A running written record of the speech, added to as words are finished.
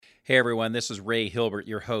Hey everyone, this is Ray Hilbert,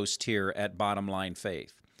 your host here at Bottom Line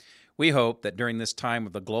Faith. We hope that during this time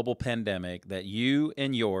of the global pandemic that you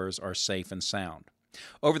and yours are safe and sound.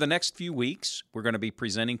 Over the next few weeks, we're going to be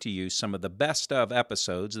presenting to you some of the best of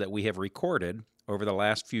episodes that we have recorded over the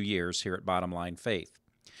last few years here at Bottom Line Faith.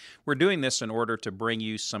 We're doing this in order to bring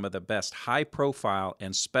you some of the best high-profile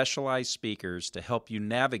and specialized speakers to help you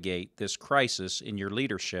navigate this crisis in your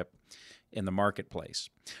leadership in the marketplace.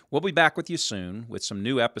 We'll be back with you soon with some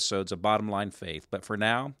new episodes of Bottom Line Faith, but for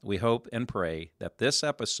now, we hope and pray that this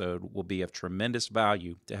episode will be of tremendous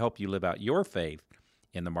value to help you live out your faith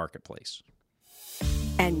in the marketplace.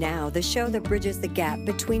 And now, the show that bridges the gap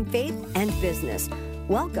between faith and business.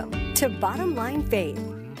 Welcome to Bottom Line Faith.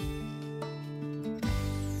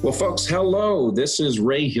 Well, folks, hello. This is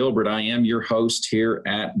Ray Hilbert. I am your host here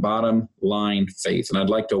at Bottom Line Faith, and I'd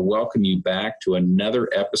like to welcome you back to another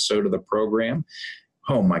episode of the program.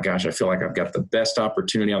 Oh my gosh, I feel like I've got the best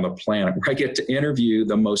opportunity on the planet where I get to interview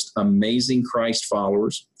the most amazing Christ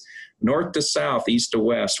followers. North to south, east to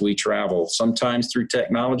west, we travel, sometimes through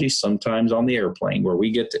technology, sometimes on the airplane, where we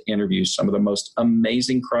get to interview some of the most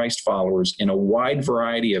amazing Christ followers in a wide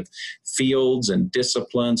variety of fields and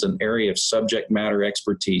disciplines and area of subject matter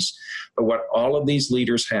expertise. But what all of these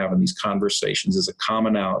leaders have in these conversations is a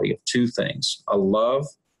commonality of two things: a love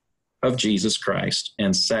of Jesus Christ,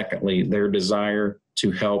 and secondly, their desire to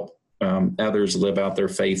help others live out their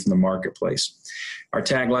faith in the marketplace. Our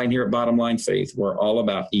tagline here at Bottom Line Faith, we're all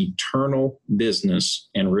about eternal business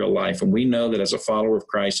and real life. And we know that as a follower of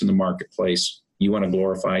Christ in the marketplace, you want to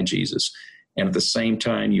glorify Jesus. And at the same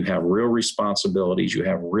time, you have real responsibilities, you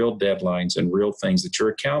have real deadlines and real things that you're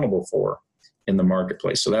accountable for in the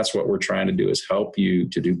marketplace. So that's what we're trying to do, is help you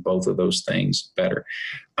to do both of those things better.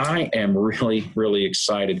 I am really, really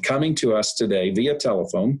excited. Coming to us today via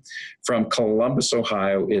telephone from Columbus,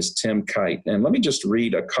 Ohio, is Tim Kight. And let me just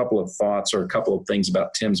read a couple of thoughts or a couple of things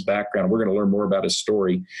about Tim's background. We're going to learn more about his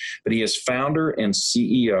story. But he is founder and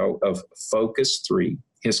CEO of Focus 3.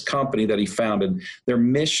 His company that he founded, their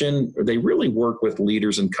mission, they really work with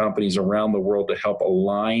leaders and companies around the world to help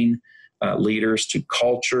align leaders to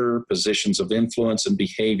culture, positions of influence, and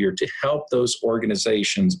behavior to help those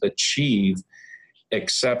organizations achieve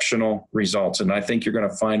exceptional results. And I think you're going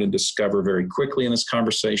to find and discover very quickly in this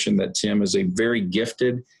conversation that Tim is a very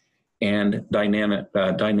gifted and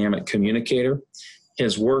dynamic communicator.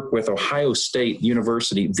 His work with Ohio State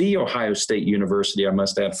University, the Ohio State University, I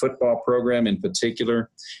must add, football program in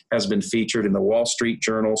particular, has been featured in the Wall Street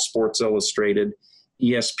Journal, Sports Illustrated,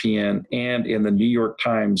 ESPN, and in the New York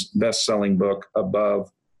Times best-selling book, Above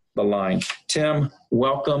the Line. Tim,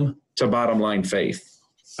 welcome to Bottom Line Faith.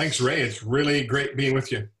 Thanks, Ray. It's really great being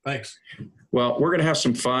with you. Thanks. Well, we're going to have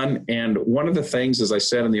some fun. And one of the things, as I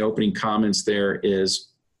said in the opening comments there, is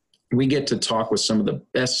we get to talk with some of the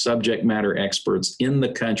best subject matter experts in the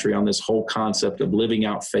country on this whole concept of living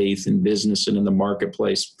out faith in business and in the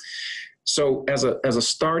marketplace. So as a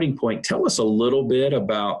starting point, tell us a little bit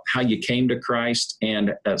about how you came to Christ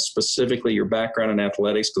and specifically your background in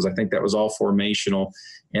athletics, because I think that was all formational,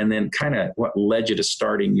 and then kind of what led you to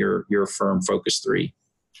starting your firm, Focus 3.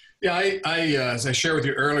 Yeah, I as I shared with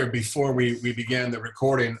you earlier before we began the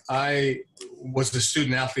recording, I was a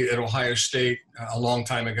student athlete at Ohio State a long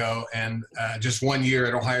time ago, and just 1 year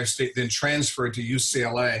at Ohio State, then transferred to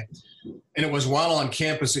UCLA. And it was while on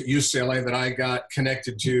campus at UCLA that I got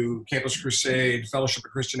connected to Campus Crusade, Fellowship of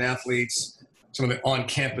Christian Athletes, some of the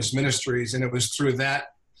on-campus ministries. And it was through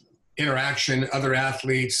that interaction, other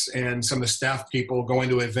athletes and some of the staff people going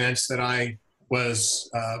to events, that I was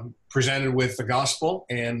presented with the gospel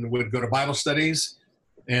and would go to Bible studies.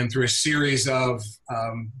 And through a series of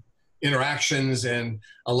interactions and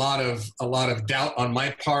a lot of doubt on my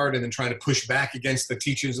part, and then trying to push back against the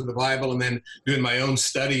teachings of the Bible, and then doing my own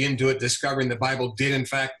study into it, discovering the Bible did in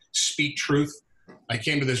fact speak truth, I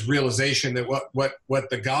came to this realization that what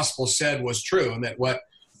the gospel said was true, and that what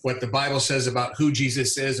the Bible says about who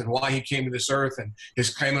Jesus is and why he came to this earth and his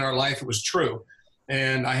claim in our life, it was true.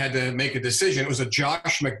 And I had to make a decision. It was a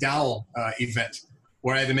Josh McDowell event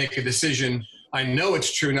where I had to make a decision. I know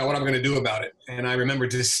it's true. Now what am I going to do about it? And I remember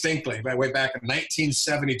distinctly, way back in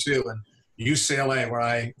 1972 in UCLA, where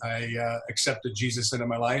I accepted Jesus into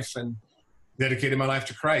my life and dedicated my life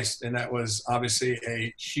to Christ. And that was obviously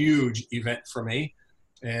a huge event for me,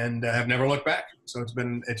 and have never looked back. So it's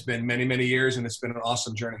been many, many years, and it's been an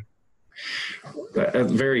awesome journey.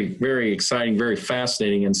 Very, very exciting, very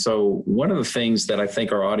fascinating. And so one of the things that I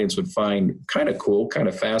think our audience would find kind of cool, kind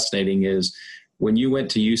of fascinating, is when you went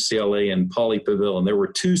to UCLA and Pauley Pavilion, there were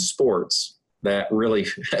two sports that really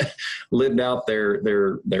lived out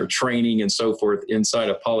their training and so forth inside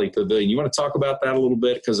of Poly Pavilion. You want to talk about that a little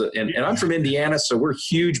bit? Because and I'm from Indiana, so we're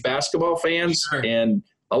huge basketball fans, Sure. and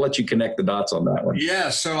I'll let you connect the dots on that one. Yeah,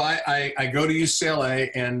 so I go to UCLA,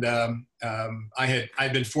 and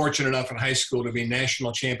I'd been fortunate enough in high school to be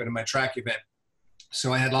national champion in my track event.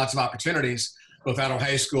 So I had lots of opportunities, both out of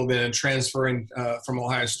high school, then transferring from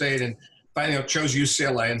Ohio State, and finally chose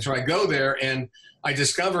UCLA. And so I go there, and I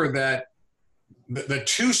discovered that the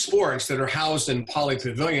two sports that are housed in Poly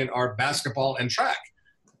Pavilion are basketball and track.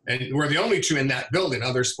 And we're the only two in that building,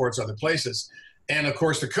 other sports, other places. And of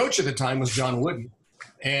course, the coach at the time was John Wooden.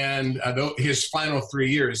 And his final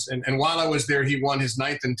 3 years. And while I was there, he won his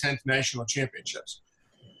 9th and 10th national championships.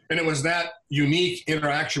 And it was that unique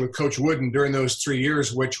interaction with Coach Wooden during those 3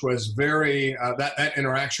 years, which was very, that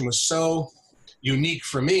interaction was so unique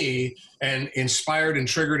for me and inspired and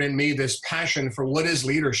triggered in me this passion for what is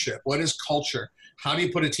leadership, what is culture, how do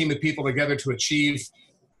you put a team of people together to achieve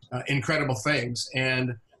incredible things.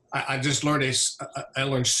 And I just learned I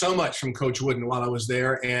learned so much from Coach Wooden while I was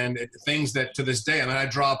there, and things that to this day, I mean, I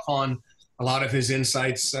draw upon a lot of his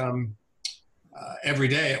insights every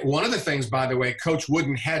day. One of the things, by the way, Coach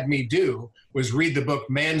Wooden had me do was read the book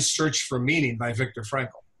Man's Search for Meaning by Viktor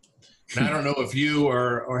Frankl. And I don't know if you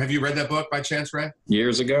or have you read that book by chance, Ray?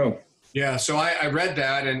 Years ago. Yeah, so I read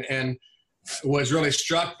that and was really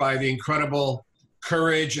struck by the incredible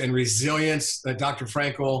courage and resilience that Dr.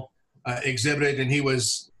 Frankl exhibited, and he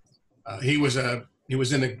was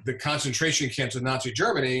in the concentration camps of Nazi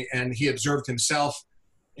Germany, and he observed himself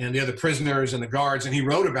and the other prisoners and the guards, and he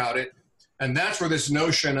wrote about it. And that's where this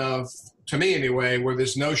notion of, to me anyway, where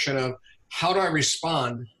this notion of how do I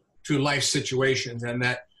respond to life situations, and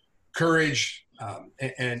that courage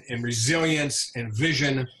and resilience and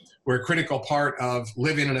vision were a critical part of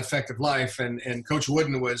living an effective life. And Coach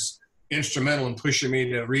Wooden was instrumental in pushing me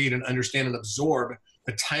to read and understand and absorb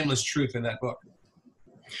the timeless truth in that book.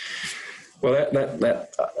 Well,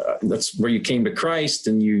 that's where you came to Christ,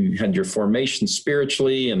 and you had your formation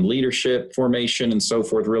spiritually, and leadership formation and so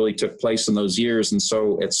forth really took place in those years. And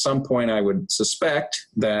so at some point, I would suspect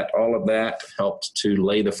that all of that helped to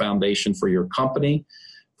lay the foundation for your company,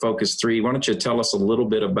 Focus 3. Why don't you tell us a little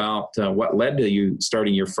bit about what led to you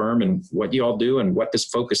starting your firm and what you all do, and what does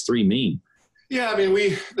Focus 3 mean? Yeah, I mean,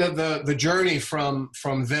 the journey from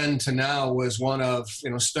then to now was one of,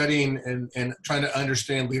 studying and trying to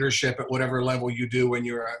understand leadership at whatever level you do when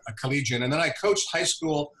you're a collegian. And then I coached high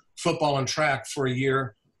school football and track for a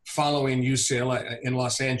year following UCLA in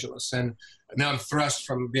Los Angeles. And now I'm thrust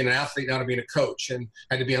from being an athlete now to being a coach, and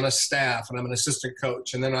had to be on a staff, and I'm an assistant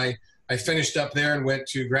coach. And then I finished up there and went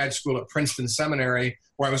to grad school at Princeton Seminary,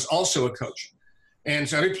 where I was also a coach. And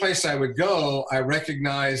so every place I would go, I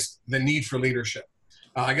recognized the need for leadership.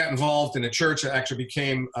 I got involved in a church. I actually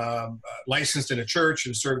became licensed in a church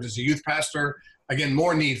and served as a youth pastor. Again,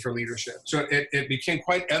 more need for leadership. So it became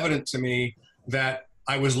quite evident to me that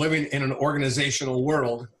I was living in an organizational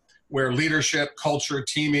world where leadership, culture,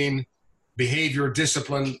 teaming, behavior,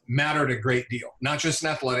 discipline mattered a great deal, not just in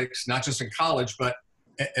athletics, not just in college, but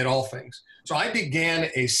at all things. So I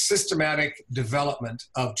began a systematic development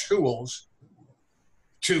of tools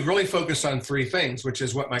to really focus on 3 things, which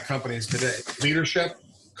is what my company is today: leadership,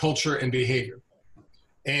 culture, and behavior.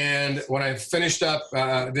 And when I finished up,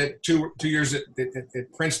 did two years at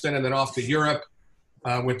Princeton and then off to Europe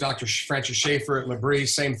with Dr. Francis Schaeffer at L'Abri,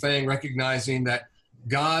 same thing, recognizing that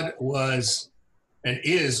God was and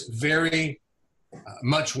is very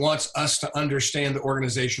much wants us to understand the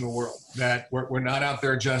organizational world, that we're not out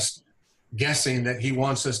there just guessing, that he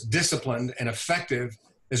wants us disciplined and effective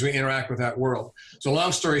as we interact with that world. So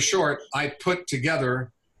long story short, I put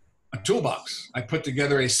together a toolbox. I put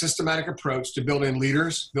together a systematic approach to building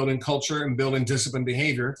leaders, building culture, and building disciplined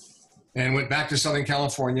behavior, and went back to Southern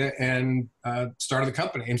California and started the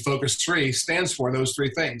company. And Focus 3 stands for those 3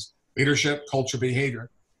 things: leadership, culture, behavior.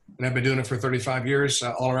 And I've been doing it for 35 years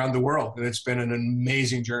all around the world. And it's been an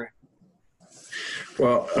amazing journey.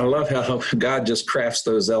 Well, I love how God just crafts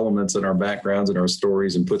those elements in our backgrounds and our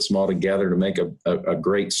stories and puts them all together to make a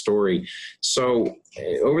great story. So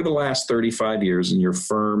over the last 35 years in your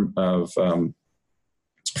firm of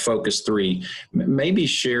Focus 3, maybe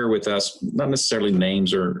share with us, not necessarily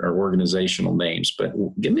names or organizational names, but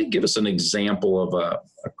give us an example of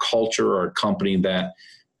a culture or a company that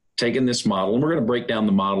taken this model, and we're going to break down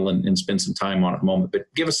the model and spend some time on it in a moment, but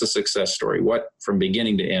give us a success story. What, from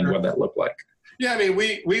beginning to end, what that looked like? Yeah, I mean,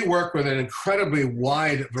 we work with an incredibly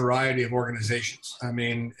wide variety of organizations. I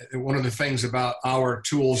mean, one of the things about our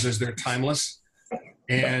tools is they're timeless.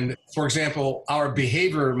 And for example, our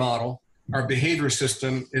behavior model our behavior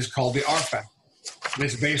system is called the R factor. And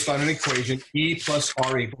it's based on an equation, E plus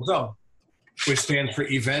R equals O, which stands for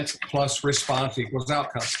event plus response equals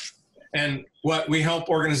outcome. And what we help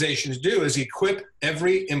organizations do is equip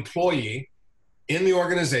every employee in the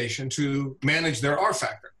organization to manage their R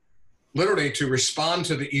factor, literally to respond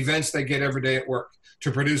to the events they get every day at work,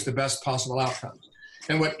 to produce the best possible outcomes.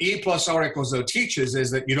 And what E plus R equals O teaches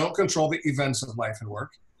is that you don't control the events of life and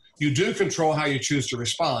work. You do control how you choose to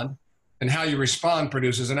respond, and how you respond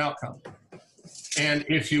produces an outcome. And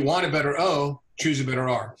if you want a better O, choose a better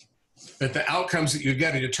R. That the outcomes that you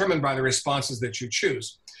get are determined by the responses that you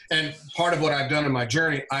choose. And part of what I've done in my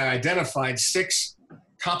journey, I identified 6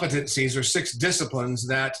 competencies or 6 disciplines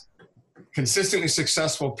that consistently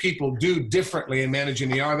successful people do differently in managing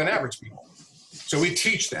the R than average people. So we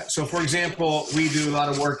teach that. So for example, we do a lot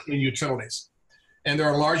of work in utilities. And there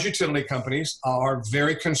are large utility companies are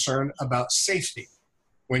very concerned about safety.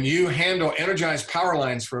 When you handle energized power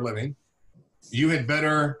lines for a living, you had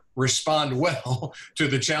better respond well to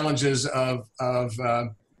the challenges of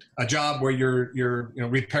a job where you're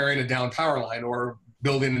repairing a down power line or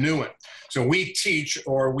building a new one. So we teach,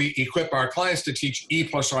 or we equip our clients to teach E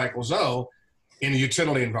plus R equals O in a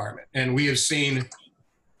utility environment. And we have seen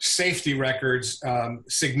safety records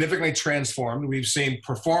significantly transformed. We've seen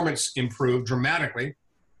performance improve dramatically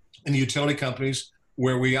in the utility companies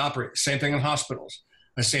where we operate. Same thing in hospitals.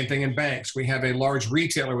 The same thing in banks. We have a large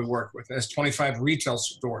retailer we work with that has 25 retail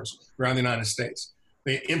stores around the United States.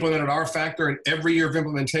 They implemented R factor, and every year of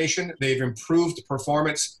implementation, they've improved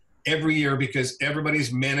performance every year because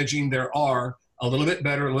everybody's managing their R a little bit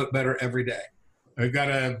better every day. We've got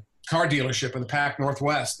a car dealership in the Pac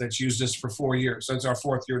Northwest that's used this for 4 years. So it's our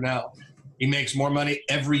 4th year now. He makes more money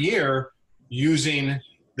every year using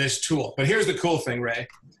this tool. But here's the cool thing, Ray.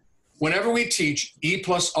 Whenever we teach E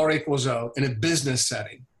plus R equals O in a business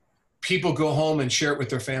setting, people go home and share it with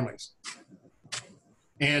their families.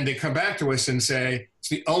 And they come back to us and say, it's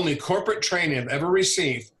the only corporate training I've ever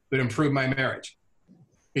received that improved my marriage.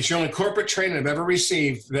 It's the only corporate training I've ever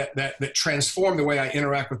received that transformed the way I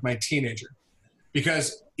interact with my teenager.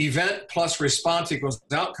 Because event plus response equals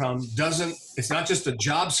outcome it's not just a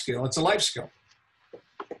job skill, it's a life skill.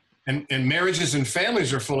 And marriages and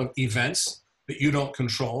families are full of events that you don't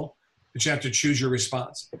control, but you have to choose your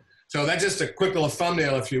response. So that's just a quick little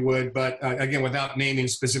thumbnail, if you would, but again, without naming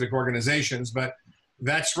specific organizations, but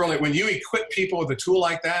that's really, when you equip people with a tool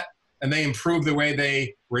like that and they improve the way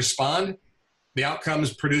they respond, the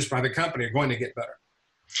outcomes produced by the company are going to get better.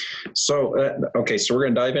 So, okay, so we're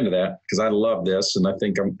going to dive into that because I love this, and I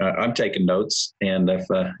think I'm taking notes. And if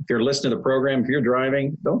you're listening to the program, if you're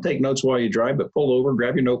driving, don't take notes while you drive, but pull over,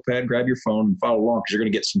 grab your notepad, grab your phone, and follow along because you're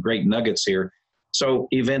going to get some great nuggets here. So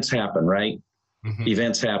events happen, right? Mm-hmm.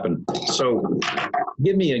 Events happen. So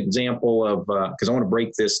give me an example of, because I want to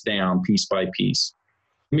break this down piece by piece.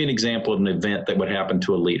 Give me an example of an event that would happen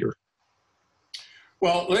to a leader.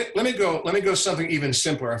 Well, let me go something even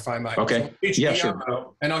simpler, if I might. Okay. Yeah,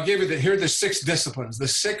 sure. And I'll give you here are the 6 disciplines, the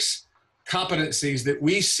 6 competencies that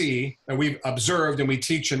we see and we've observed and we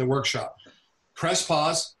teach in the workshop. Press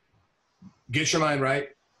pause, get your mind right,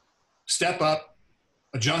 step up,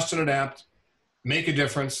 adjust and adapt, make a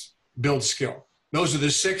difference, build skill. Those are the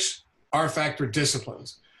 6 R factor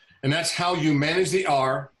disciplines. And that's how you manage the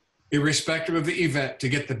R, irrespective of the event, to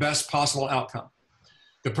get the best possible outcome.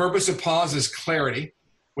 The purpose of pause is clarity,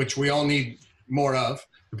 which we all need more of.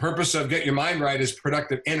 The purpose of get your mind right is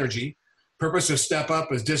productive energy. Purpose of step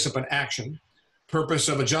up is discipline action. Purpose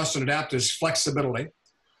of adjust and adapt is flexibility.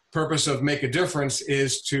 Purpose of make a difference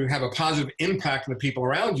is to have a positive impact on the people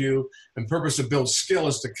around you. And purpose of build skill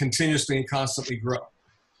is to continuously and constantly grow.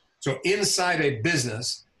 So inside a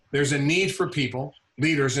business, there's a need for people,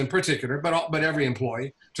 leaders in particular, but every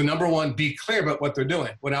employee, to number one, be clear about what they're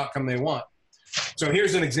doing, what outcome they want. So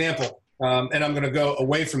here's an example, and I'm going to go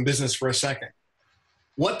away from business for a second.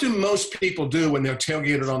 What do most people do when they're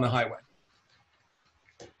tailgated on the highway?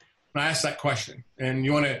 I asked that question, and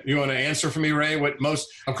you want to answer for me, Ray? What most,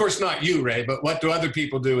 of course, not you, Ray, but what do other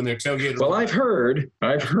people do when they're tailgated? Well, I've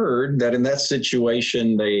heard that in that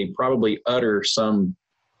situation they probably utter some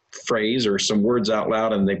phrase or some words out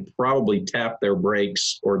loud, and they probably tap their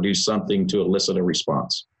brakes or do something to elicit a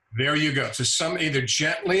response. There you go. So some either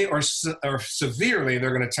gently or severely, they're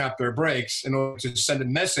going to tap their brakes in order to send a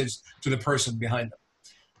message to the person behind them.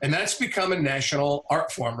 And that's become a national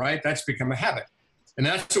art form, right? That's become a habit. And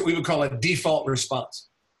that's what we would call a default response.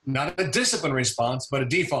 Not a discipline response, but a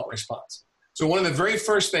default response. So one of the very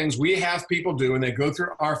first things we have people do when they go through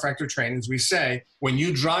R factor training is we say, when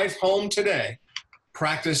you drive home today,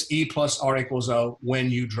 practice E plus R equals O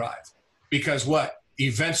when you drive. Because what?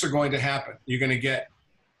 events are going to happen. You're going to get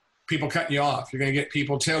people cutting you off. You're going to get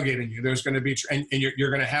people tailgating you. There's going to be, and you're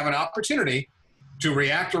going to have an opportunity to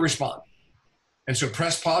react or respond. And so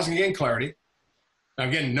press pause and gain clarity. Now,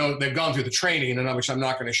 again, no, they've gone through the training, and which I'm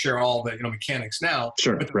not going to share all the mechanics now.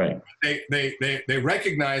 Sure, but right. They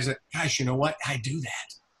recognize that, gosh, you know what? I do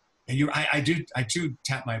that. And I do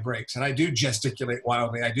tap my brakes, and I do gesticulate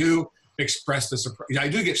wildly. I do express this. I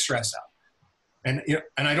do get stressed out, and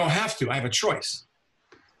I don't have to. I have a choice.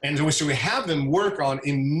 And so we have them work on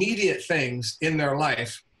immediate things in their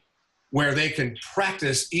life where they can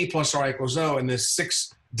practice E plus R equals O in this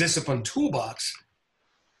 6-discipline toolbox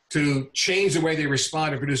to change the way they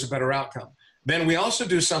respond and produce a better outcome. Then we also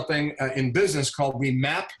do something in business called we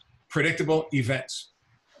map predictable events.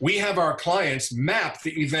 We have our clients map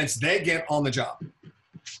the events they get on the job.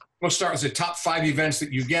 We'll start with the top 5 events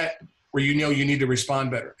that you get where you need to respond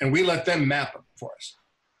better. And we let them map them for us.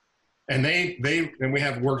 And and we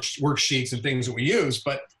have worksheets and things that we use,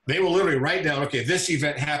 but they will literally write down, okay, this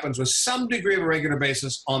event happens with some degree of a regular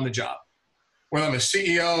basis on the job. Whether I'm a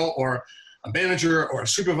CEO or a manager or a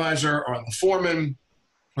supervisor or I'm a foreman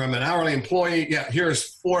or I'm an hourly employee,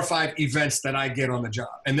 here's 4 or 5 events that I get on the job.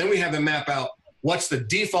 And then we have them map out what's the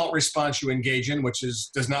default response you engage in, which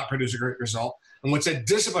does not produce a great result, and what's a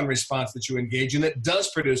disciplined response that you engage in that does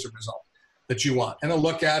produce a result that you want. And they'll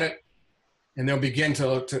look at it, and they'll begin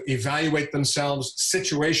to evaluate themselves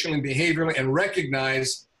situationally, behaviorally, and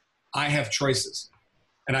recognize I have choices.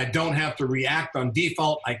 And I don't have to react on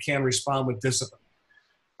default. I can respond with discipline.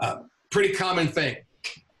 Pretty common thing.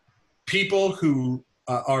 People who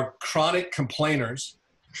are chronic complainers,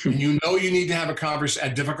 and you need to have a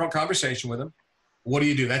difficult conversation with them, what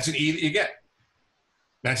do? That's an E that you get.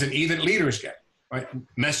 That's an E that leaders get. Right?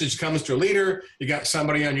 Message comes to a leader. You got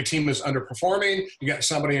somebody on your team that's underperforming. You got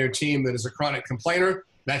somebody on your team that is a chronic complainer.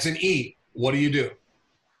 That's an E. What do?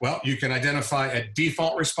 Well, you can identify a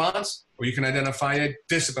default response, or you can identify a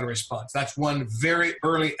discipline response. That's one very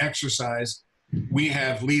early exercise we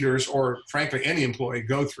have leaders, or frankly, any employee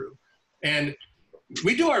go through. And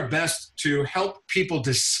we do our best to help people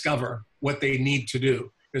discover what they need to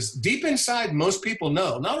do. Because deep inside, most people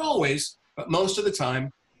know, not always, but most of the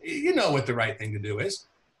time, you know what the right thing to do is.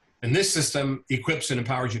 And this system equips and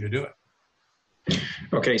empowers you to do it.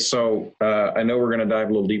 Okay, so I know we're going to dive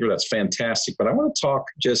a little deeper. That's fantastic. But I want to talk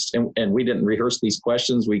and we didn't rehearse these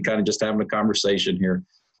questions. We kind of just having a conversation here.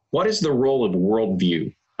 What is the role of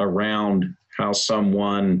worldview around how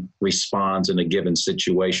someone responds in a given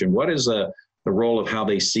situation? What is the role of how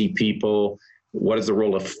they see people? What is the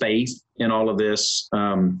role of faith in all of this?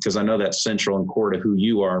 Because I know that's central and core to who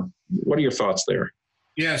you are. What are your thoughts there?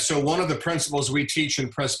 Yeah, so one of the principles we teach in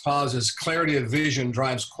Press Pause is clarity of vision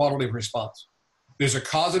drives quality of response. There's a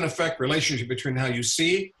cause and effect relationship between how you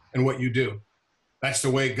see and what you do. That's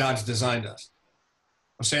the way God's designed us.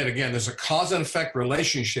 I'll say it again. There's a cause and effect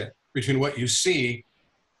relationship between what you see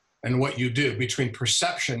and what you do, between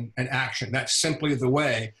perception and action. That's simply the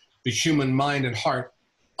way the human mind and heart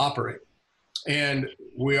operate. And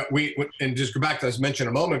and just go back to as mentioned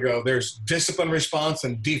a moment ago, there's discipline response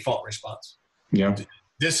and default response. Yeah.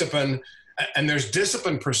 Discipline, and there's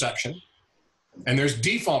discipline perception, and there's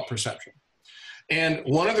default perception. And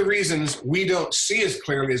one of the reasons we don't see as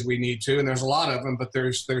clearly as we need to, and there's a lot of them, but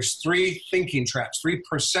there's 3 thinking traps, 3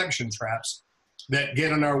 perception traps that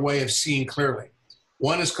get in our way of seeing clearly.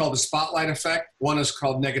 One is called the spotlight effect, one is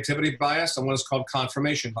called negativity bias, and one is called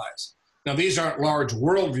confirmation bias. Now, these aren't large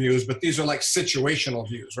worldviews, but these are like situational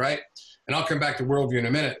views, right? And I'll come back to worldview in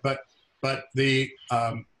a minute, but the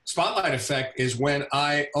spotlight effect is when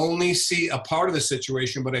I only see a part of the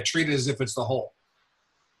situation, but I treat it as if it's the whole.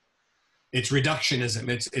 It's reductionism.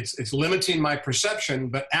 It's limiting my perception,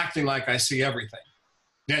 but acting like I see everything.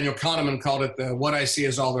 Daniel Kahneman called it the "what I see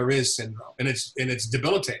is all there is" syndrome, and it's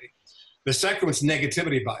debilitating. The second one's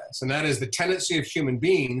negativity bias, and that is the tendency of human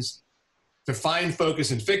beings to find,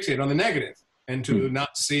 focus, and fixate on the negative, and to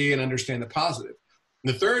not see and understand the positive.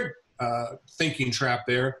 And the third thinking trap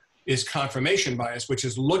there is confirmation bias, which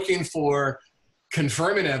is looking for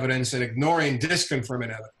confirming evidence and ignoring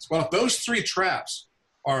disconfirming evidence. Well, if those 3 traps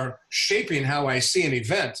are shaping how I see an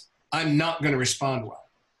event, I'm not going to respond well.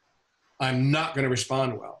 I'm not going to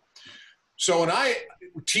respond well. So when I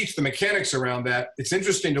teach the mechanics around that, it's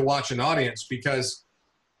interesting to watch an audience because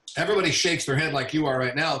everybody shakes their head like you are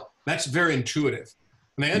right now. That's very intuitive.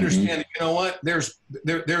 And they understand, you know what,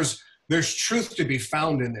 there's truth to be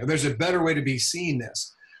found in there. There's a better way to be seeing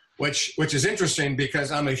this, which is interesting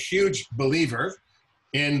because I'm a huge believer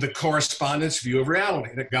in the correspondence view of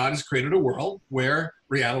reality, that God has created a world where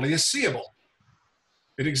reality is seeable.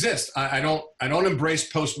 It exists. I don't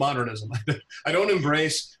embrace postmodernism. I don't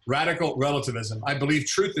embrace radical relativism. I believe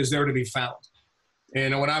truth is there to be found.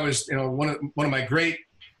 And when I was, one of my great,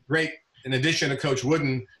 in addition to Coach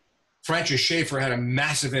Wooden, Francis Schaeffer had a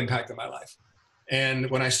massive impact on my life. And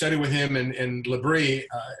when I studied with him in L'Abri,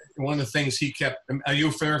 one of the things he kept, are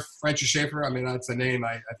you aware of Francis Schaeffer? I mean, that's a name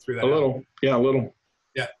I threw that out. A little.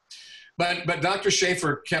 Yeah. But Dr.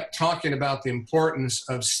 Schaeffer kept talking about the importance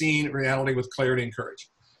of seeing reality with clarity and courage.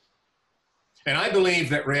 And I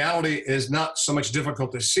believe that reality is not so much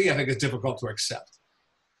difficult to see. I think it's difficult to accept.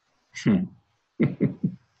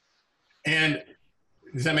 And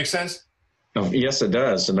does that make sense? Oh, yes, it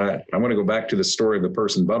does. And I want to go back to the story of the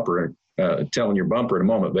person bumper, telling your bumper in a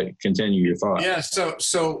moment, but continue your thought. Yeah.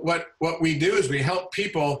 So what we do is we help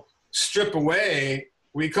people strip away,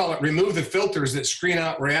 we call it remove the filters that screen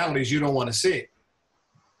out realities you don't want to see.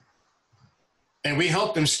 And we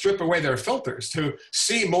help them strip away their filters to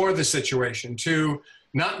see more of the situation, to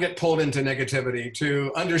not get pulled into negativity,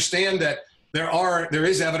 to understand that there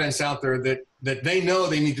is evidence out there that they know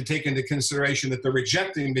they need to take into consideration that they're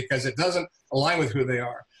rejecting because it doesn't align with who they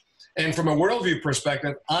are. And from a worldview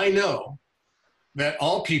perspective, I know that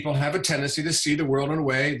all people have a tendency to see the world in a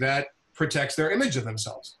way that protects their image of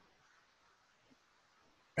themselves.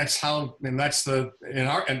 That's how, and that's in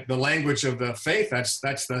the language of the faith, that's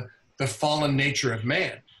the fallen nature of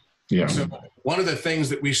man. Yeah. So one of the things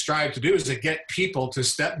that we strive to do is to get people to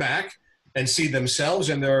step back and see themselves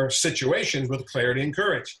and their situations with clarity and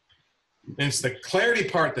courage. And it's the clarity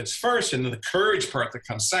part that's first and the courage part that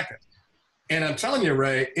comes second. And I'm telling you,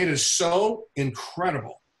 Ray, it is so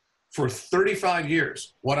incredible for 35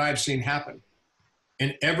 years what I've seen happen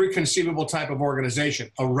in every conceivable type of organization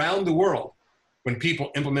around the world when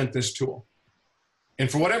people implement this tool. And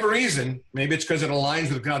for whatever reason, maybe it's because it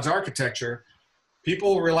aligns with God's architecture,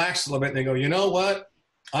 people relax a little bit and they go, you know what?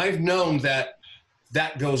 I've known that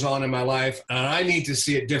goes on in my life and I need to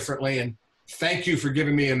see it differently. And thank you for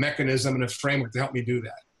giving me a mechanism and a framework to help me do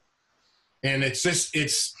that. And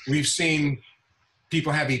we've seen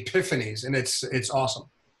people have epiphanies and it's awesome.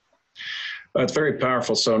 It's very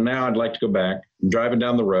powerful. So now I'd like to go back. I'm driving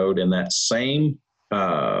down the road and that same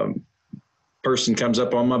person comes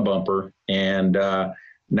up on my bumper. And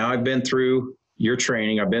now I've been through your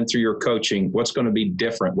training. I've been through your coaching. What's going to be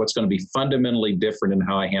different? What's going to be fundamentally different in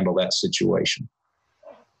how I handle that situation?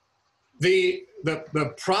 The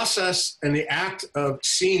process and the act of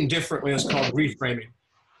seeing differently is called reframing.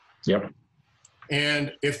 Yep.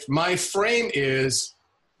 And if my frame is,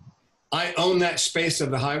 I own that space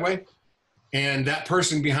of the highway and that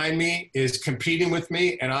person behind me is competing with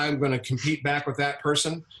me and I'm going to compete back with that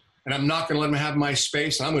person and I'm not going to let him have my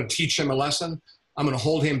space. And I'm going to teach him a lesson. I'm going to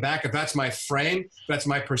hold him back. If that's my frame, if that's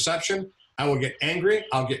my perception, I will get angry.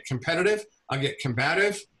 I'll get competitive. I'll get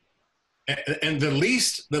combative. And the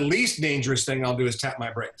least dangerous thing I'll do is tap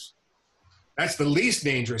my brakes. That's the least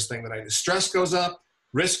dangerous thing that I do. Stress goes up,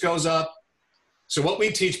 risk goes up. So what we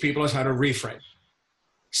teach people is how to reframe.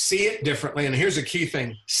 See it differently. And here's a key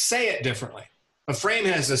thing. Say it differently. A frame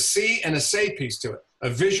has a see and a say piece to it, a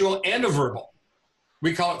visual and a verbal.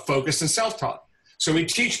 We call it focus and self-talk. So we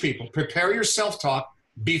teach people, prepare your self-talk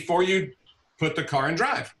before you put the car in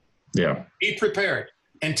drive. Yeah. Be prepared.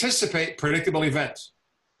 Anticipate predictable events.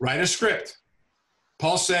 Write a script.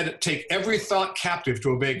 Paul said, take every thought captive to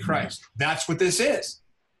obey Christ. That's what this is.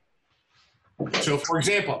 So for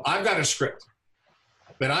example, I've got a script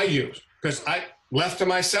that I use because I left to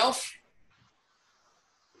myself,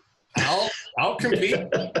 I'll compete.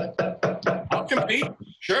 I'll compete.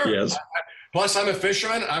 Sure. Yes. Plus I'm a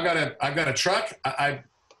fisherman. I've got a truck.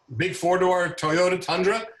 Big 4-door Toyota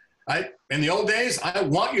Tundra. In the old days, I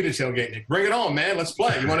want you to tailgate me. Bring it on, man. Let's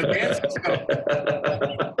play. You want to dance? Let's go.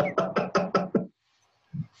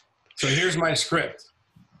 So here's my script.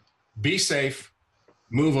 Be safe,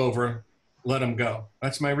 move over, let them go.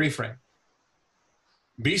 That's my reframe.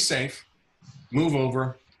 Be safe, move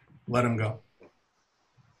over, let them go.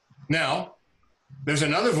 Now, there's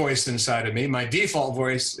another voice inside of me. My default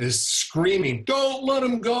voice is screaming, don't let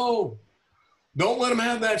them go. Don't let them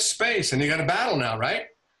have that space. And you got a battle now, right?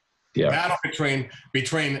 Yeah. Battle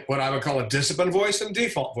between what I would call a disciplined voice and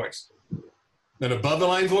default voice. An above the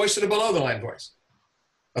line voice and a below the line voice.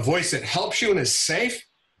 A voice that helps you and is safe,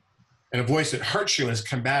 and a voice that hurts you and is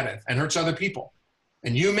combative and hurts other people.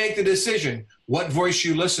 And you make the decision what voice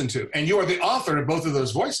you listen to. And you are the author of both of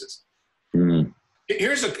those voices. Mm-hmm.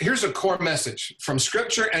 Here's a core message from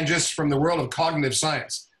scripture and just from the world of cognitive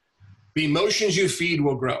science. The emotions you feed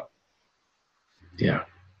will grow. Yeah.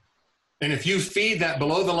 And if you feed that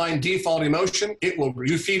below the line default emotion, it will grow.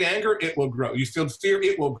 You feed anger, it will grow. You feel fear,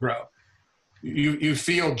 it will grow. you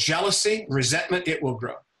feel jealousy, resentment, it will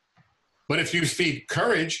grow. But if you feed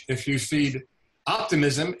courage, if you feed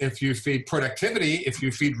optimism, if you feed productivity, if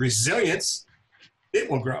you feed resilience, it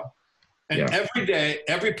will grow. And every day,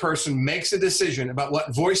 every person makes a decision about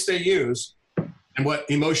what voice they use and what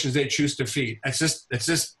emotions they choose to feed. It's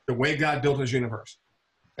just the way God built his universe.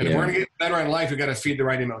 And if we're going to get better in life, we've got to feed the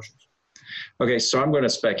right emotions. Okay, so I'm going to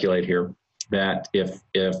speculate here that if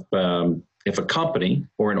a company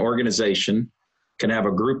or an organization can have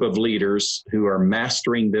a group of leaders who are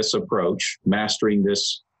mastering this approach, mastering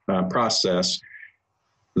this process,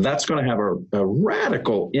 that's going to have a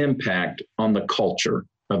radical impact on the culture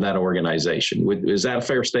of that organization. Is that a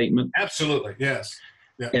fair statement? Absolutely, yes.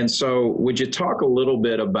 Yeah. And so would you talk a little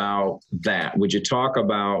bit about that? Would you talk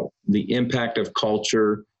about the impact of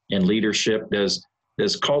culture and leadership? Does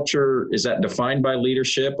culture, is that defined by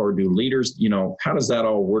leadership, or do leaders, how does that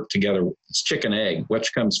all work together? It's chicken egg.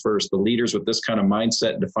 Which comes first, the leaders with this kind of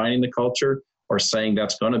mindset defining the culture, or saying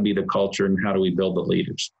that's going to be the culture, and how do we build the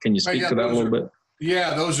leaders? Can you speak to that a little bit?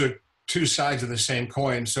 Yeah, those are two sides of the same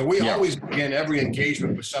coin. So we always begin every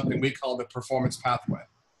engagement with something we call the performance pathway.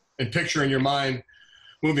 And picture in your mind,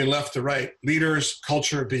 moving left to right, leaders,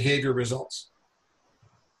 culture, behavior, results.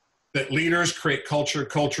 That leaders create culture,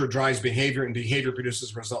 culture drives behavior, and behavior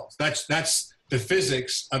produces results. That's the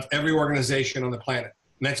physics of every organization on the planet.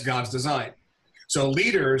 And that's God's design. So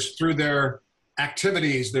leaders, through their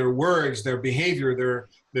activities, their words, their behavior,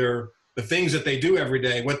 the things that they do every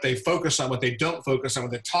day, what they focus on, what they don't focus on,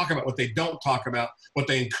 what they talk about, what they don't talk about, what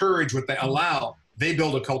they encourage, what they allow, they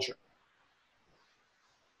build a culture.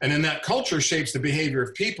 And then that culture shapes the behavior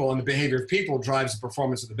of people, and the behavior of people drives the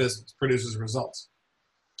performance of the business, produces results.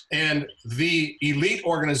 And the elite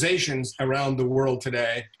organizations around the world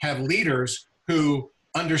today have leaders who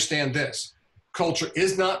understand this. Culture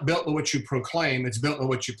is not built on what you proclaim, it's built on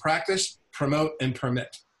what you practice, promote, and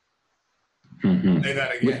permit. Mm-hmm. Say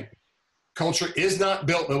that again. Culture is not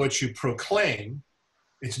built on what you proclaim,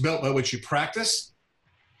 it's built on what you practice,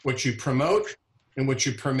 what you promote, and what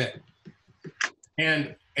you permit.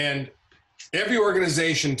 And every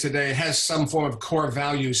organization today has some form of core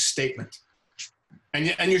values statement.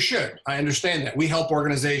 And you should. I understand that. We help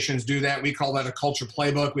organizations do that. We call that a culture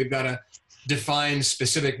playbook. We've got a defined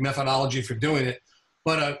specific methodology for doing it.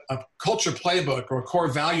 But a culture playbook or a core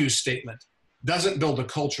values statement doesn't build a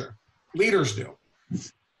culture. Leaders do.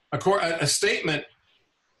 A statement,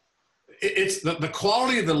 it's the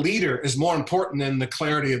quality of the leader is more important than the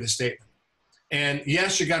clarity of the statement. And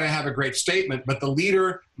yes, you got to have a great statement, but the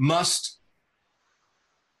leader must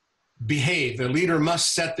behave. The leader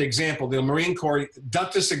must set the example. The Marine Corps,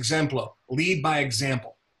 ductus exemplo, lead by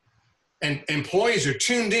example. And employees are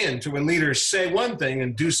tuned in to when leaders say one thing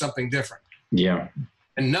and do something different. Yeah.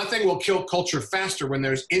 And nothing will kill culture faster when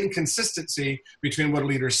there's inconsistency between what a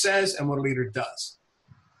leader says and what a leader does.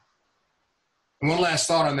 And one last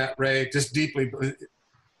thought on that, Ray, just deeply,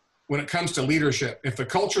 when it comes to leadership, if the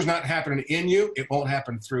culture is not happening in you, it won't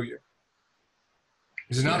happen through you.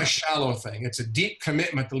 It's not a shallow thing. It's a deep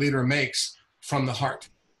commitment the leader makes from the heart.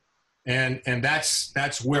 And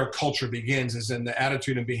that's where culture begins, is in the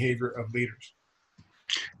attitude and behavior of leaders.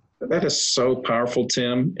 That is so powerful,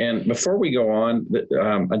 Tim. And before we go on,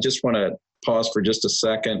 I just want to pause for just a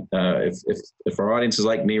second. If our audience is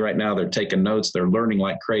like me right now, they're taking notes, they're learning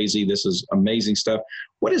like crazy. This is amazing stuff.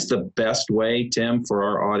 What is the best way, Tim, for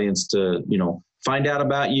our audience to, find out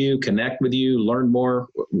about you, connect with you, learn more?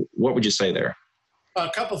 What would you say there? A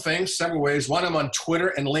couple things, several ways. One, I'm on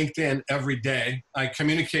Twitter and LinkedIn every day. I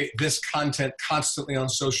communicate this content constantly on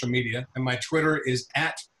social media, and my Twitter is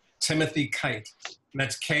 @TimothyKite. And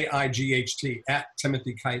that's KIGHT,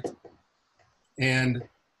 @TimothyKite. And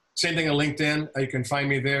same thing on LinkedIn. You can find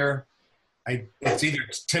me there. It's either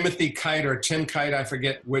Timothy Kite or Tim Kite. I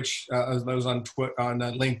forget which of those on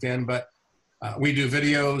LinkedIn, but we do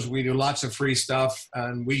videos. We do lots of free stuff,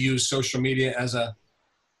 and we use social media as a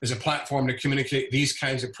platform to communicate these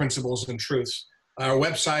kinds of principles and truths. Our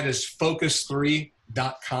website is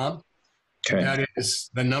focus3.com. Okay. That is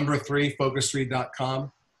the number 3,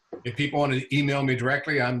 focus3.com. If people want to email me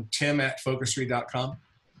directly, I'm tim@focus3.com.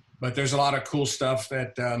 But there's a lot of cool stuff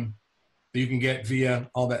that you can get via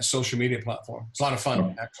all that social media platform. It's a lot of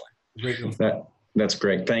fun, actually. Great deal of fun. That's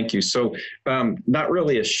great. Thank you. So not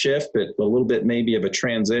really a shift, but a little bit maybe of a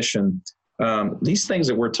transition. These things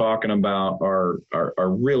that we're talking about are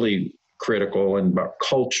really critical, and about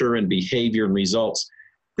culture and behavior and results.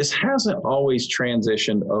 This hasn't always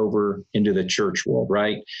transitioned over into the church world,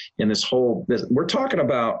 right? In we're talking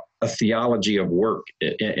about a theology of work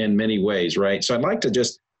in many ways, right? So I'd like to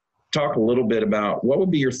just talk a little bit about what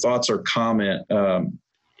would be your thoughts or comment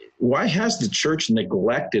why has the church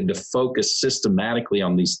neglected to focus systematically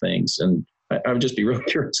on these things? And I would just be real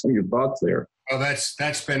curious on your thoughts there. Well, that's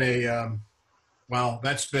been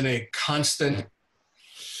a constant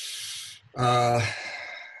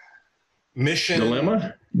mission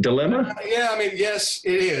dilemma. Yeah, I mean, yes,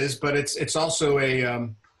 it is, but it's also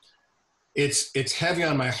it's heavy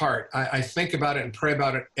on my heart. I think about it and pray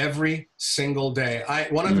about it every single day.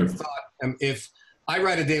 One other thought: if I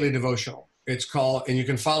write a daily devotional, it's called, and you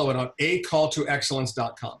can follow it on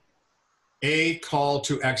acalltoexcellence.com.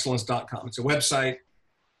 acalltoexcellence.com. It's a website.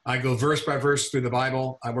 I go verse by verse through the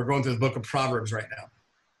Bible. We're going through the book of Proverbs right now.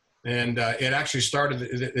 And it actually started,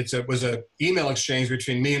 it was an email exchange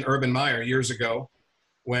between me and Urban Meyer years ago,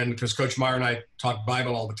 because Coach Meyer and I talk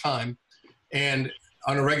Bible all the time. And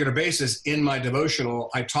on a regular basis in my devotional,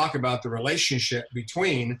 I talk about the relationship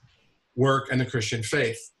between work and the Christian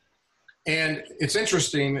faith. And it's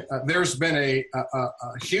interesting, there's been a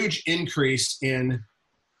huge increase in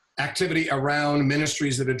activity around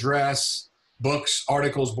ministries that address books,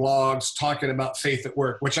 articles, blogs, talking about faith at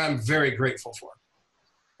work, which I'm very grateful for.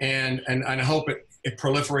 And I hope it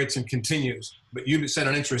proliferates and continues. But you said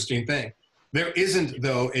an interesting thing. There isn't,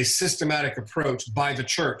 though, a systematic approach by the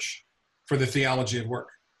church for the theology of work.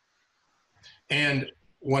 And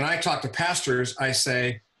when I talk to pastors, I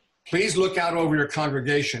say, please look out over your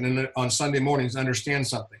congregation and on Sunday mornings, understand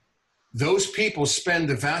something. Those people spend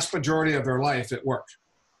the vast majority of their life at work,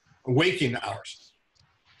 waking hours.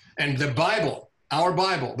 And the Bible, our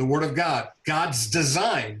Bible, the Word of God, God's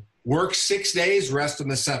design, work 6 days, rest on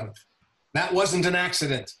the seventh. That wasn't an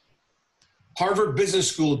accident. Harvard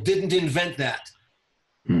Business School didn't invent that.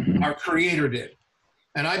 Mm-hmm. Our Creator did.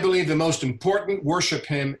 And I believe the most important worship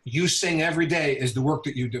hymn you sing every day is the work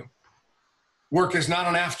that you do. Work is not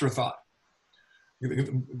an afterthought.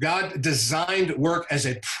 God designed work as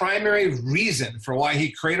a primary reason for why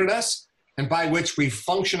he created us and by which we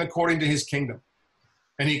function according to his kingdom.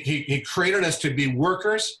 And he created us to be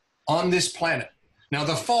workers on this planet. Now,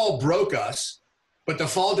 the fall broke us, but the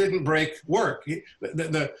fall didn't break work.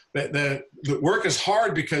 The work is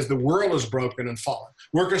hard because the world is broken and fallen.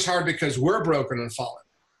 Work is hard because we're broken and fallen.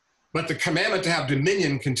 But the commandment to have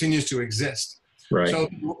dominion continues to exist. Right. So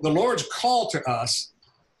the Lord's call to us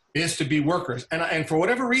is to be workers. And for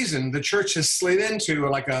whatever reason, the church has slid into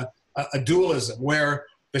like a dualism where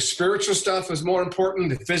the spiritual stuff is more important,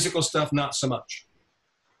 the physical stuff not so much.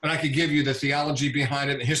 And I could give you the theology behind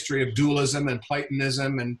it, the history of dualism and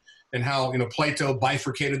Platonism and how, Plato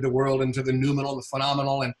bifurcated the world into the noumenal, the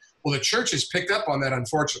phenomenal. And well, the church has picked up on that,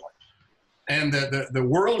 unfortunately. And the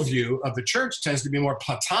worldview of the church tends to be more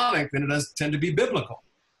Platonic than it does tend to be biblical.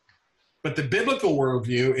 But the biblical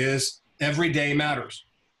worldview is every day matters.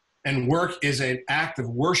 And work is an act of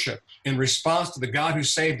worship in response to the God who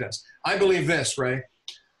saved us. I believe this, Ray.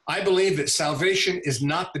 I believe that salvation is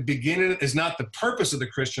not the beginning, is not the purpose of the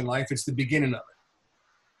Christian life, it's the beginning of it.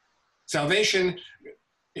 Salvation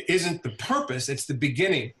isn't the purpose, it's the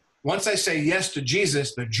beginning. Once I say yes to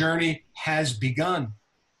Jesus, the journey has begun.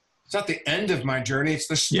 It's not the end of my journey, it's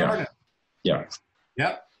the start of it. Yeah.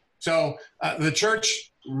 Yep. So the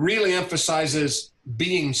church really emphasizes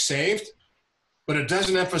being saved, but it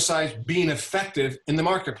doesn't emphasize being effective in the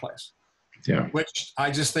marketplace. Yeah. Which I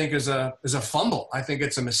just think is a fumble. I think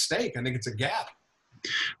it's a mistake. I think it's a gap.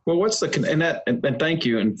 Well, and thank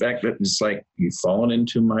you. In fact, it's like you've fallen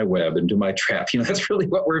into my web, into my trap. That's really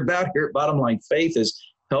what we're about here at Bottom Line Faith, is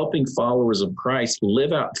helping followers of Christ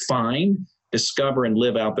find, discover, and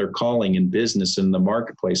live out their calling in business in the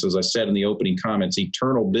marketplace. As I said in the opening comments,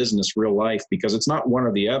 eternal business, real life, because it's not one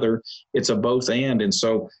or the other, it's a both and. And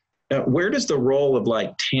so where does the role of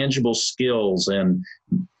tangible skills and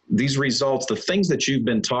these results, the things that you've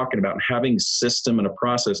been talking about, having a system and a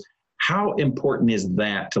process, how important is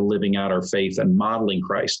that to living out our faith and modeling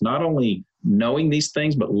Christ? Not only knowing these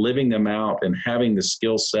things, but living them out and having the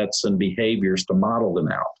skill sets and behaviors to model them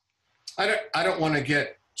out. I don't want to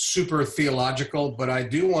get super theological, but I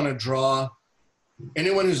do want to draw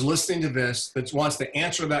anyone who's listening to this that wants to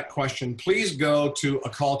answer that question, please go to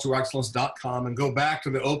acalltoexcellence.com and go back to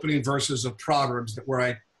the opening verses of Proverbs where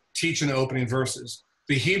I teach in the opening verses.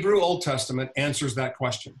 The Hebrew Old Testament answers that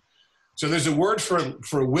question. So there's a word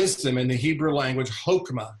for wisdom in the Hebrew language,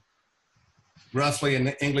 chokmah, roughly in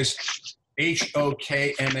the English,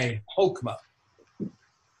 H-O-K-M-A, chokmah.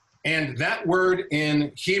 And that word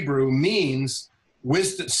in Hebrew means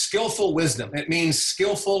wisdom, skillful wisdom. It means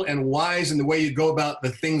skillful and wise in the way you go about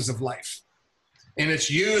the things of life. And it's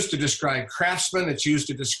used to describe craftsmen. It's used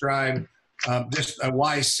to describe just a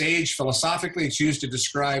wise sage philosophically. It's used to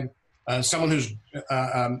describe someone who's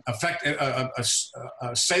a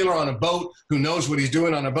sailor on a boat who knows what he's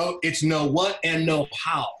doing on a boat. It's know what and know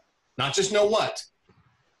how. Not just know what,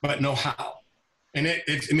 but know how. And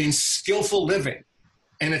it means skillful living.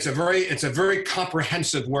 And it's a very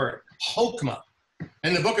comprehensive word, chokmah.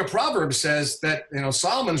 And the book of Proverbs says that,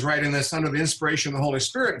 Solomon's writing this under the inspiration of the Holy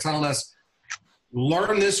Spirit, telling us,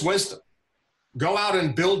 learn this wisdom. Go out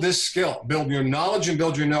and build this skill. Build your knowledge and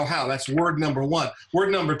build your know-how. That's word number one.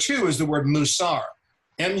 Word number two is the word musar,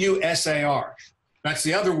 M-U-S-A-R. That's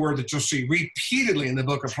the other word that you'll see repeatedly in the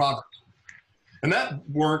book of Proverbs. And that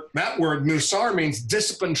word musar means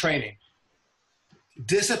discipline training.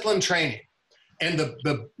 Discipline training. And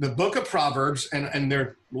the book of Proverbs, and there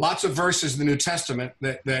are lots of verses in the New Testament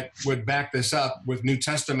that would back this up with New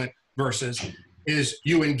Testament verses, is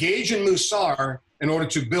you engage in musar in order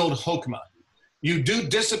to build chokmah. You do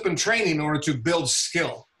discipline training in order to build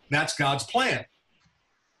skill. That's God's plan.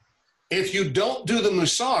 If you don't do the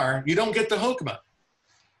musar, you don't get the chokmah.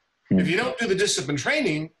 If you don't do the discipline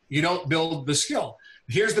training, you don't build the skill.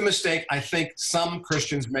 Here's the mistake I think some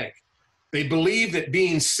Christians make. They believe that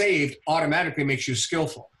being saved automatically makes you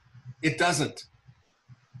skillful. It doesn't.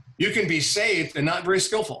 You can be saved and not very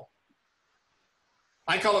skillful.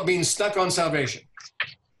 I call it being stuck on salvation.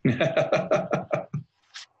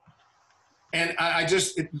 And I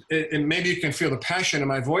just, and maybe you can feel the passion in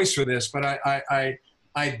my voice for this, but I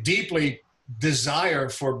deeply desire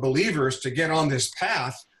for believers to get on this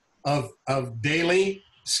path of daily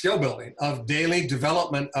skill building, of daily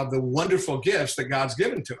development of the wonderful gifts that God's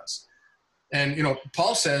given to us. And,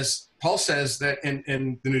 Paul says that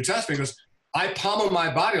in the New Testament, he goes, I pommel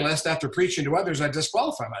my body lest after preaching to others, I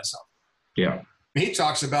disqualify myself. Yeah. And he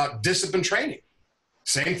talks about discipline training.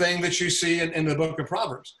 Same thing that you see in the book of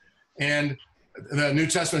Proverbs. And the New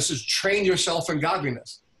Testament says, train yourself in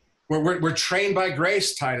godliness. We're trained by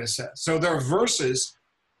grace, Titus says. So there are verses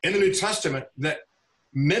in the New Testament that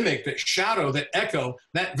mimic, that shadow, that echo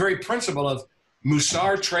that very principle of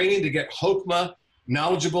musar training to get chokmah,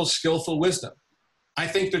 knowledgeable, skillful wisdom. I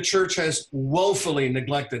think the church has woefully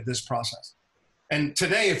neglected this process. And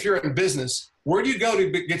today, if you're in business, where do you go to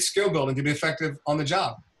get skill building to be effective on the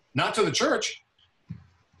job? Not to the church.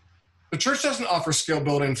 The church doesn't offer skill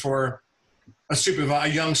building for a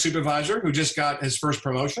young supervisor who just got his first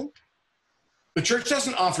promotion. The church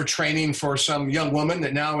doesn't offer training for some young woman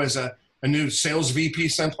that now is a new sales VP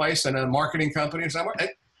someplace in a marketing company or somewhere.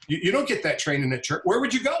 You don't get that training at church. Where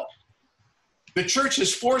would you go? The church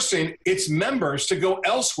is forcing its members to go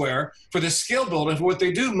elsewhere for the skill building for what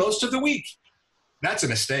they do most of the week. That's a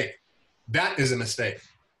mistake. That is a mistake.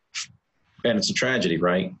 And it's a tragedy,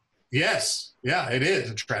 right? Yes. Yeah, it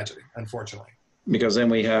is a tragedy, unfortunately. Because then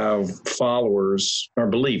we have followers or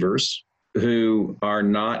believers who are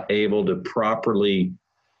not able to properly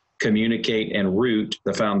communicate and root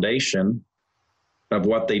the foundation of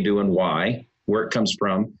what they do and why, where it comes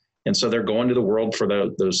from. And so they're going to the world for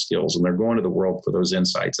those skills, and they're going to the world for those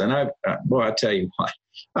insights. And I tell you what,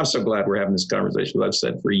 I'm so glad we're having this conversation. I've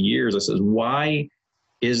said for years, I said, why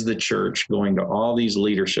is the church going to all these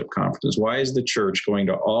leadership conferences? Why is the church going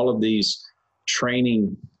to all of these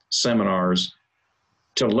training seminars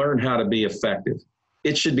to learn how to be effective?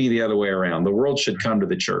 It should be the other way around. The world should come to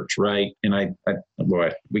the church, right? And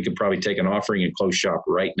we could probably take an offering and close shop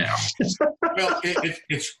right now. Well,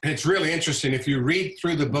 it's really interesting if you read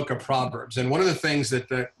through the book of Proverbs. And one of the things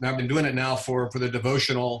that I've been doing it now for the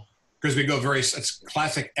devotional, because it's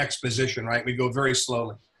classic exposition, right? We go very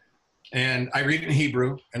slowly. And I read it in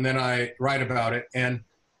Hebrew, and then I write about it. And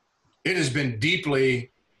it has been deeply,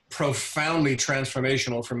 profoundly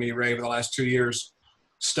transformational for me, Ray, over the last 2 years,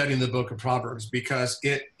 studying the book of Proverbs, because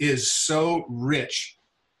it is so rich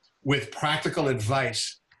with practical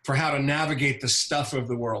advice for how to navigate the stuff of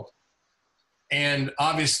the world. And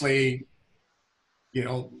obviously,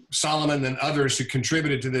 Solomon and others who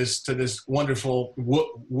contributed to this wonderful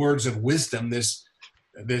words of wisdom, this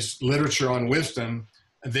literature on wisdom,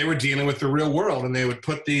 they were dealing with the real world, and they would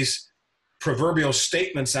put these proverbial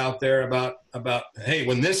statements out there about, hey,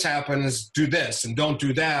 when this happens, do this and don't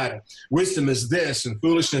do that. And wisdom is this and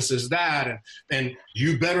foolishness is that. And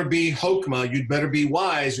you better be chokmah, you'd better be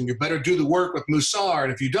wise, and you better do the work with musar.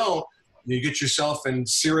 And if you don't, you get yourself in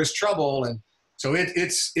serious trouble. And so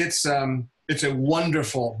it's a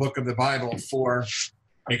wonderful book of the Bible for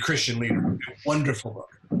a Christian leader. A wonderful book.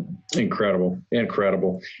 Incredible.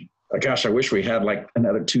 Gosh, I wish we had like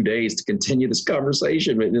another 2 days to continue this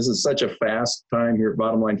conversation, but this is such a fast time here at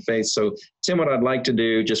Bottom Line Faith. So, Tim, what I'd like to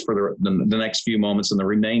do just for the next few moments and the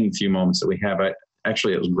remaining few moments that we have,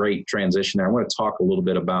 actually, it was a great transition. I want to talk a little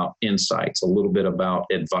bit about insights, a little bit about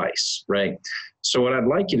advice, right? So what I'd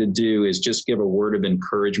like you to do is just give a word of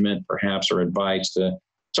encouragement, perhaps, or advice to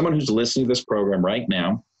someone who's listening to this program right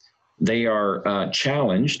now. They are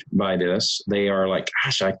challenged by this. They are like,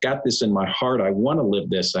 gosh, I got this in my heart. I want to live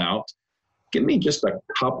this out. Give me just a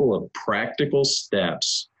couple of practical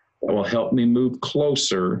steps that will help me move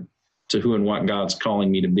closer to who and what God's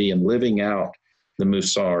calling me to be and living out the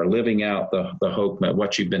Musar, living out the Hokmah,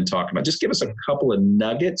 what you've been talking about. Just give us a couple of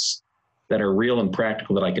nuggets that are real and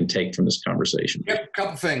practical that I can take from this conversation. Yep, a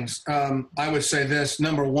couple things. I would say this.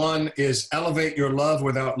 Number one is elevate your love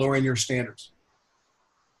without lowering your standards.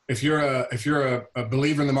 If you're a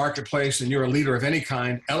believer in the marketplace and you're a leader of any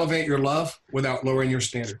kind, elevate your love without lowering your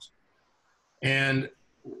standards. And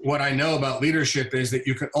what I know about leadership is that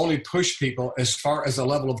you can only push people as far as the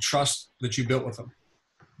level of trust that you built with them.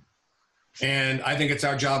 And I think it's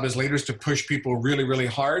our job as leaders to push people really, really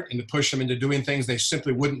hard and to push them into doing things they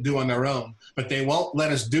simply wouldn't do on their own. But they won't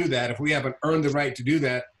let us do that if we haven't earned the right to do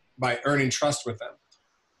that by earning trust with them.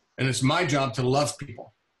 And it's my job to love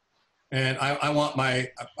people. And I want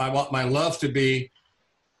my love to be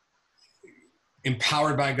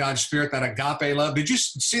empowered by God's Spirit, that agape love. Did you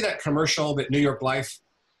see that commercial that New York Life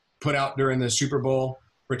put out during the Super Bowl?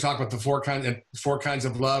 We're talking about the four kinds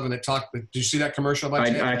of love, and did you see that commercial? I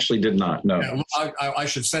actually did not. No. Yeah, I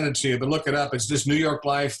should send it to you, but look it up. It's this New York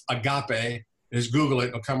Life agape. Just Google it;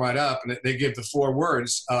 it'll come right up. And they give the 4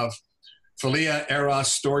 words of philia, eros,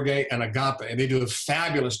 storge, and agape. And they do a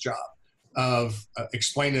fabulous job of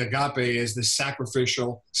explaining agape is the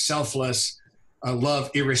sacrificial, selfless love,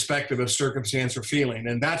 irrespective of circumstance or feeling.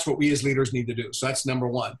 And that's what we as leaders need to do. So that's number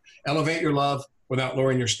one. Elevate your love without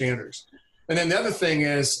lowering your standards. And then the other thing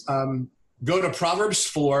is go to Proverbs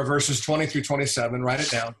 4, verses 20 through 27. Write it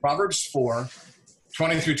down. Proverbs 4,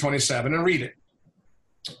 20 through 27, and read it.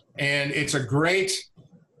 And it's a great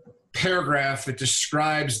paragraph that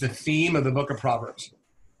describes the theme of the book of Proverbs.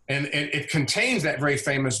 And it contains that very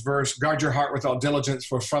famous verse, guard your heart with all diligence,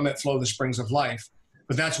 for from it flow the springs of life.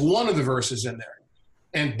 But that's one of the verses in there.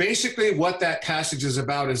 And basically what that passage is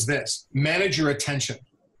about is this: manage your attention.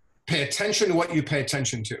 Pay attention to what you pay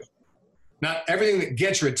attention to. Not everything that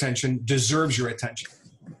gets your attention deserves your attention.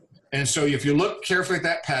 And so if you look carefully at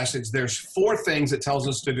that passage, there's 4 things it tells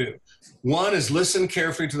us to do. 1 is listen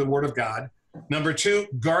carefully to the word of God. Number 2,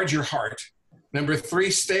 guard your heart. Number 3,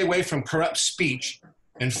 stay away from corrupt speech.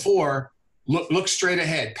 And 4, look straight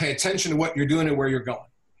ahead. Pay attention to what you're doing and where you're going.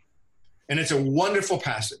 And it's a wonderful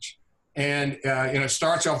passage. And it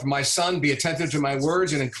starts off, my son, be attentive to my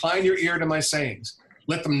words and incline your ear to my sayings.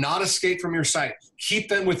 Let them not escape from your sight. Keep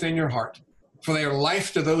them within your heart, for they are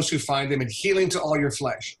life to those who find them and healing to all your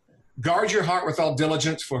flesh. Guard your heart with all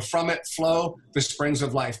diligence, for from it flow the springs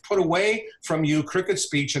of life. Put away from you crooked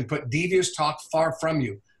speech and put devious talk far from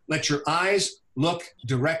you. Let your eyes look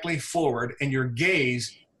directly forward and your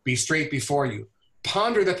gaze be straight before you.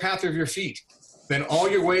 Ponder the path of your feet. Then all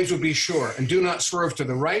your ways will be sure, and do not swerve to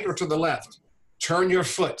the right or to the left. Turn your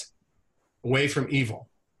foot away from evil.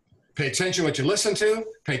 Pay attention to what you listen to.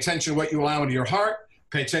 Pay attention to what you allow into your heart.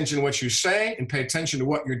 Pay attention to what you say, and pay attention to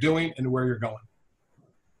what you're doing and where you're going.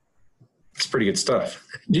 It's pretty good stuff.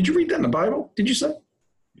 Did you read that in the Bible? Did you say?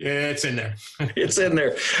 Yeah, it's in there. It's in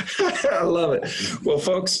there. I love it. Well,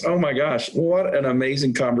 folks, oh my gosh, what an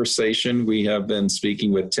amazing conversation. We have been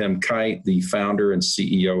speaking with Tim Kight, the founder and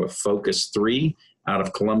CEO of Focus 3 out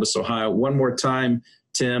of Columbus, Ohio. One more time,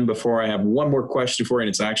 Tim, before I have one more question for you, and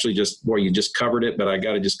it's actually just, boy, you just covered it, but I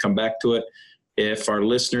got to just come back to it. If our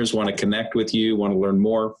listeners want to connect with you, want to learn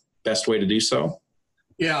more, best way to do so?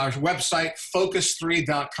 Yeah, our website,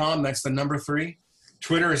 focus3.com. That's the number 3.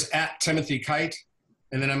 Twitter is @TimothyKite.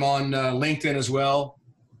 And then I'm on LinkedIn as well.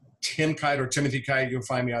 Tim Kight or Timothy Kight. You'll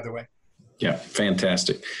find me either way. Yeah,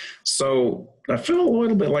 fantastic. So I feel a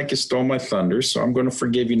little bit like you stole my thunder, so I'm going to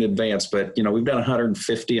forgive you in advance. But, we've done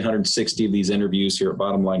 150, 160 of these interviews here at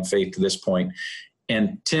Bottom Line Faith to this point.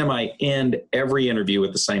 And Tim, I end every interview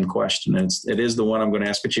with the same question. And it is the one I'm going to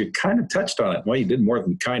ask, but you kind of touched on it. Well, you did more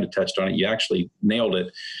than kind of touched on it. You actually nailed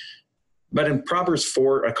it. But in Proverbs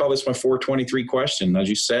 4, I call this my 423 question. As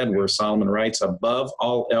you said, where Solomon writes, above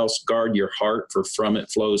all else, guard your heart, for from it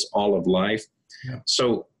flows all of life. Yeah.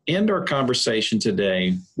 So end our conversation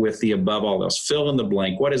today with the above all else. Fill in the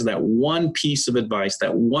blank. What is that one piece of advice,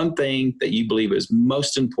 that one thing that you believe is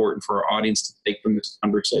most important for our audience to take from this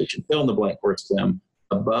conversation? Fill in the blank where it's them.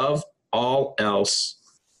 Above all else.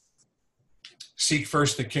 Seek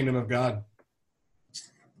first the kingdom of God.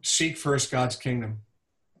 Seek first God's kingdom.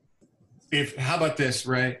 How about this,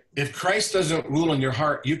 Ray? If Christ doesn't rule in your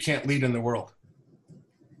heart, you can't lead in the world.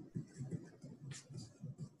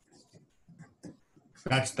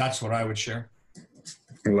 That's what I would share.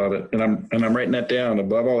 I love it. And I'm writing that down.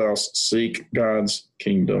 Above all else, seek God's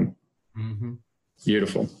kingdom. Mm-hmm.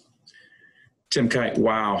 Beautiful. Tim Kight,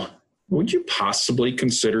 wow. Would you possibly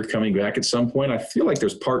consider coming back at some point? I feel like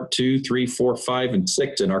there's part 2, 3, 4, 5, and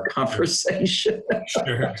 6 in our conversation.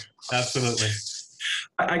 Sure. Absolutely.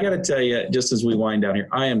 I got to tell you, just as we wind down here,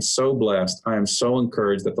 I am so blessed. I am so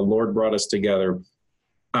encouraged that the Lord brought us together.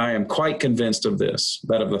 I am quite convinced of this,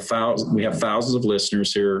 that of we have thousands of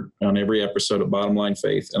listeners here on every episode of Bottom Line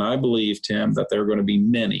Faith. And I believe, Tim, that there are going to be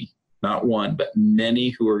many, not one, but many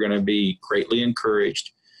who are going to be greatly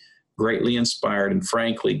encouraged, greatly inspired, and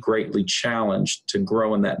frankly, greatly challenged to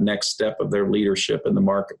grow in that next step of their leadership in the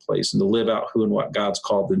marketplace and to live out who and what God's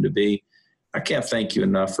called them to be. I can't thank you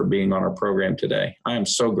enough for being on our program today. I am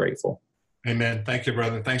so grateful. Amen. Thank you,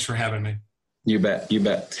 brother. Thanks for having me. You bet. You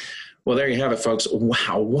bet. Well, there you have it, folks.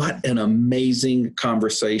 Wow, what an amazing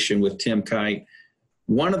conversation with Tim Kight.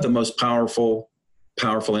 One of the most powerful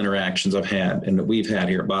interactions I've had and that we've had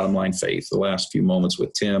here at Bottom Line Faith, the last few moments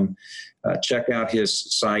with Tim. Check out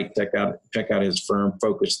his site, check out his firm,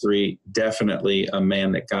 Focus 3. Definitely a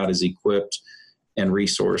man that God has equipped and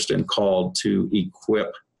resourced and called to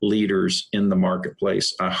equip leaders in the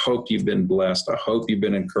marketplace. I hope you've been blessed. I hope you've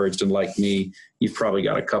been encouraged. And like me, you've probably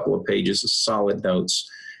got a couple of pages of solid notes.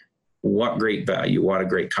 What great value. What a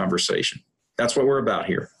great conversation. That's what we're about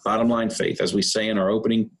here. Bottom Line Faith, as we say in our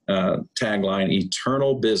opening tagline,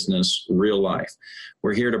 eternal business, real life.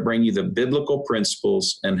 We're here to bring you the biblical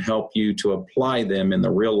principles and help you to apply them in the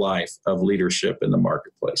real life of leadership in the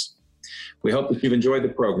marketplace. We hope that you've enjoyed the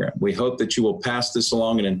program. We hope that you will pass this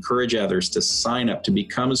along and encourage others to sign up to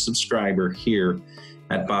become a subscriber here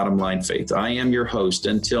at Bottom Line Faith. I am your host.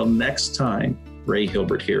 Until next time, Ray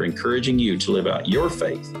Hilbert here, encouraging you to live out your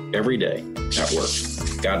faith every day at work.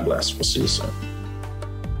 God bless. We'll see you soon.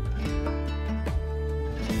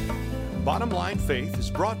 Bottom Line Faith is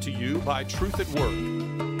brought to you by Truth at Work.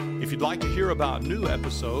 If you'd like to hear about new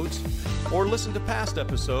episodes or listen to past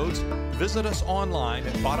episodes, visit us online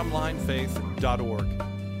at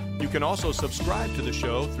bottomlinefaith.org. You can also subscribe to the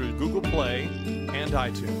show through Google Play and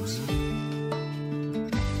iTunes.